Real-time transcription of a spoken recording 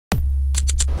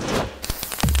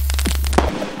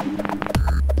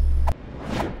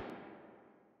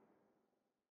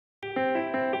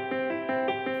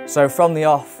So from the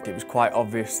off, it was quite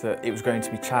obvious that it was going to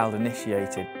be child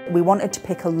initiated. We wanted to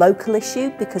pick a local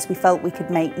issue because we felt we could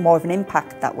make more of an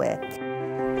impact that way.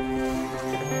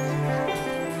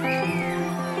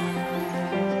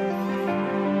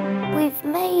 We've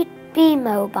made bee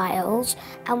mobiles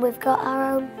and we've got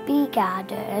our own bee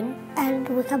garden. And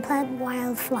we can plant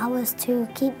wildflowers to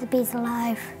keep the bees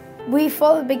alive. We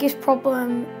thought the biggest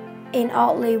problem in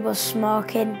Otley was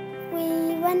smoking.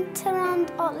 We went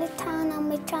around Otley town and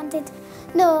we chanted,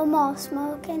 "No more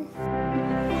smoking."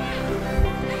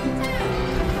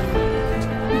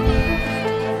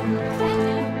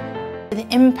 The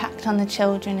impact on the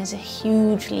children is a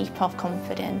huge leap of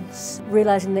confidence.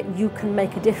 Realising that you can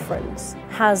make a difference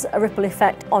has a ripple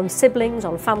effect on siblings,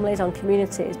 on families, on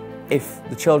communities. If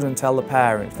the children tell the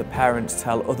parents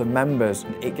tell other members,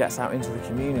 it gets out into the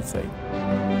community.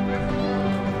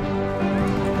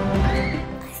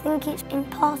 I think it's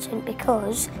important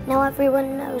because now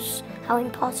everyone knows how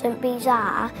important bees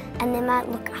are and they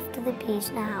might look after the bees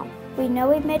now. We know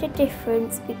we made a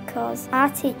difference because our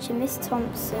teacher, Miss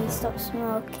Thompson, stopped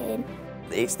smoking.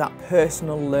 It's that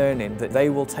personal learning that they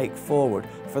will take forward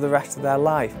for the rest of their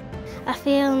life. I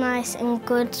feel nice and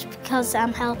good because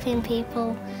I'm helping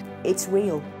people. It's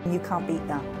real, you can't beat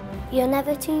that. You're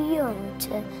never too young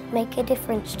to make a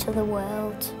difference to the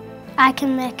world. I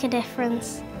can make a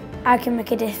difference. I can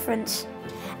make a difference.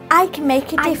 I can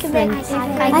make a difference. I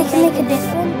can make a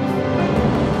difference.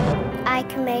 I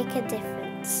can make a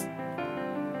difference.